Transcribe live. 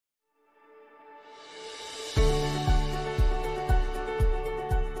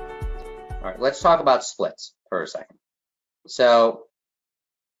let's talk about splits for a second. So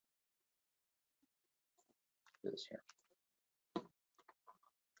this here.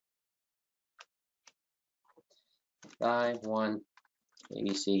 Buy 1,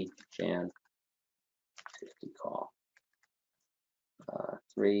 ABC, Jan, 50 call.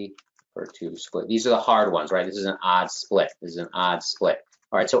 3 for 2 split. These are the hard ones, right? This is an odd split. This is an odd split.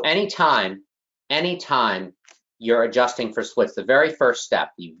 All right, so anytime you're adjusting for splits, the very first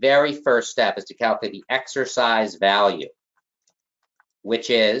step is to calculate the exercise value, which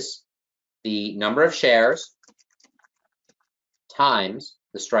is the number of shares times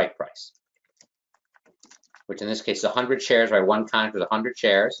the strike price, which in this case is 100 shares, right? One contract with 100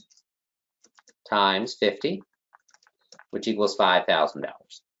 shares times 50, which equals $5,000.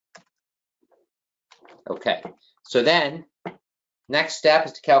 Okay, so then next step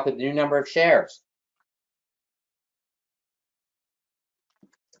is to calculate the new number of shares.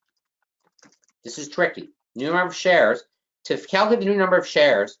 This is tricky. New number of shares. To calculate the new number of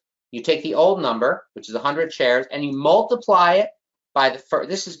shares, you take the old number, which is 100 shares, and you multiply it by the first.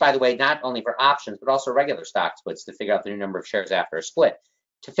 This is, by the way, not only for options, but also regular stock splits to figure out the new number of shares after a split.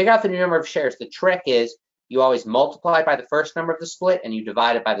 To figure out the new number of shares, the trick is you always multiply by the first number of the split and you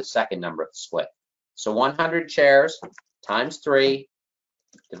divide it by the second number of the split. So 100 shares times 3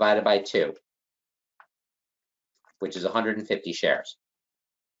 divided by 2, which is 150 shares.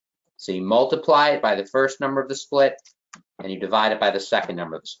 So you multiply it by the first number of the split and you divide it by the second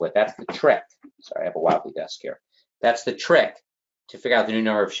number of the split. That's the trick. Sorry, I have a wobbly desk here. That's the trick to figure out the new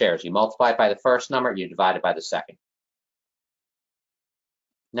number of shares. You multiply it by the first number and you divide it by the second.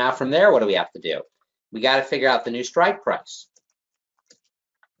 Now from there, what do we have to do? We got to figure out the new strike price,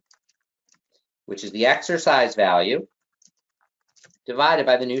 which is the exercise value divided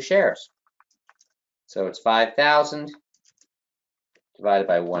by the new shares. So it's 5,000 divided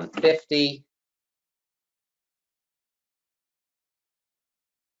by 150.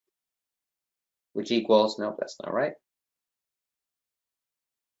 Which equals, nope, that's not right.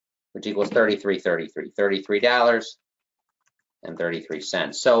 Which equals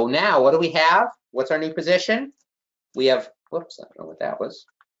 $33.33. So now what do we have? What's our new position? We have, whoops, I don't know what that was.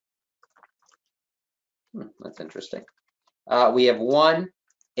 That's interesting. We have 1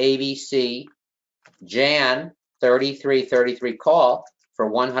 ABC Jan 3333 call for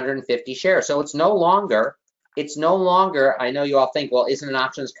 150 shares. So it's no longer, I know you all think, well, isn't an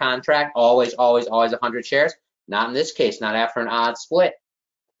options contract always 100 shares? Not in this case, not after an odd split.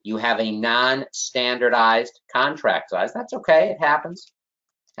 You have a non-standardized contract size. That's okay, it happens.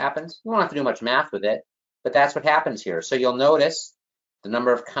 You don't have to do much math with it, but that's what happens here. So you'll notice the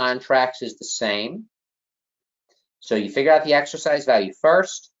number of contracts is the same. So you figure out the exercise value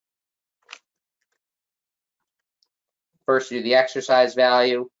first. First you do the exercise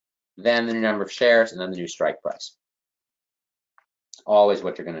value, then the new number of shares, and then the new strike price. It's always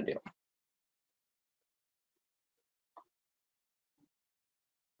what you're going to do.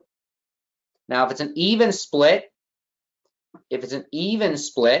 Now, if it's an even split,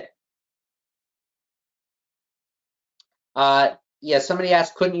 yeah, somebody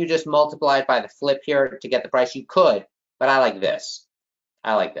asked, couldn't you just multiply it by the flip here to get the price? You could, but I like this.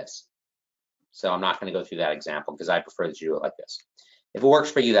 So I'm not going to go through that example because I prefer that you do it like this. If it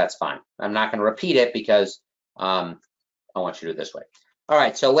works for you, that's fine. I'm not going to repeat it because I want you to do it this way. All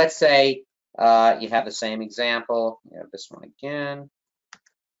right, so let's say you have the same example. You have this one again.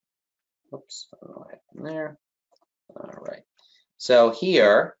 Oops, I don't know what happened there. All right, so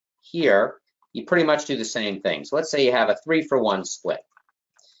here you pretty much do the same thing. So let's say you have a 3-for-1 split.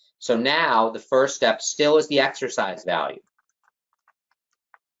 So now the first step still is the exercise value.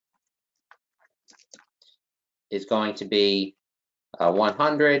 Is going to be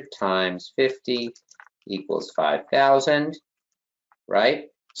 100 times 50 equals 5,000, right?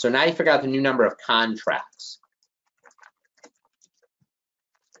 So now you figure out the new number of contracts,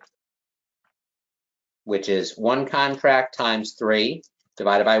 which is 1 contract times 3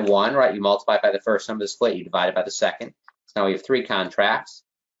 divided by 1, right? You multiply by the first number of the split, you divide it by the second. So now we have 3 contracts,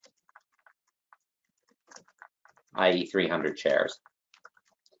 i.e. 300 shares.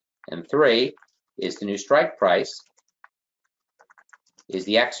 And 3 is the new strike price, is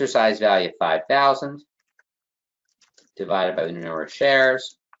the exercise value of 5,000 divided by the new number of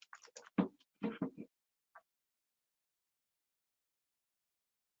shares,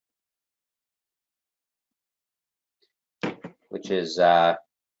 which is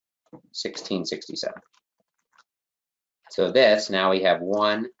 1667. So this, now we have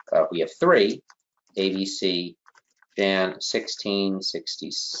 3 ABC Jan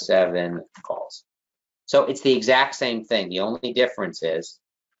 1667 calls. So it's the exact same thing. The only difference is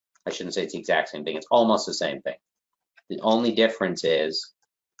I shouldn't say it's the exact same thing. It's almost the same thing. The only difference is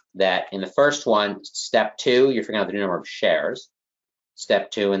that in the first one, step 2, you're figuring out the number of shares.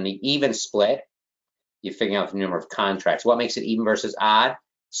 Step 2, in the even split, you're figuring out the number of contracts. What makes it even versus odd?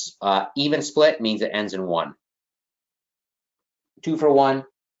 Even split means it ends in 1. 2 for 1,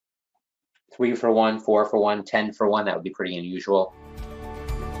 3 for 1, 4 for 1, 10 for 1. That would be pretty unusual.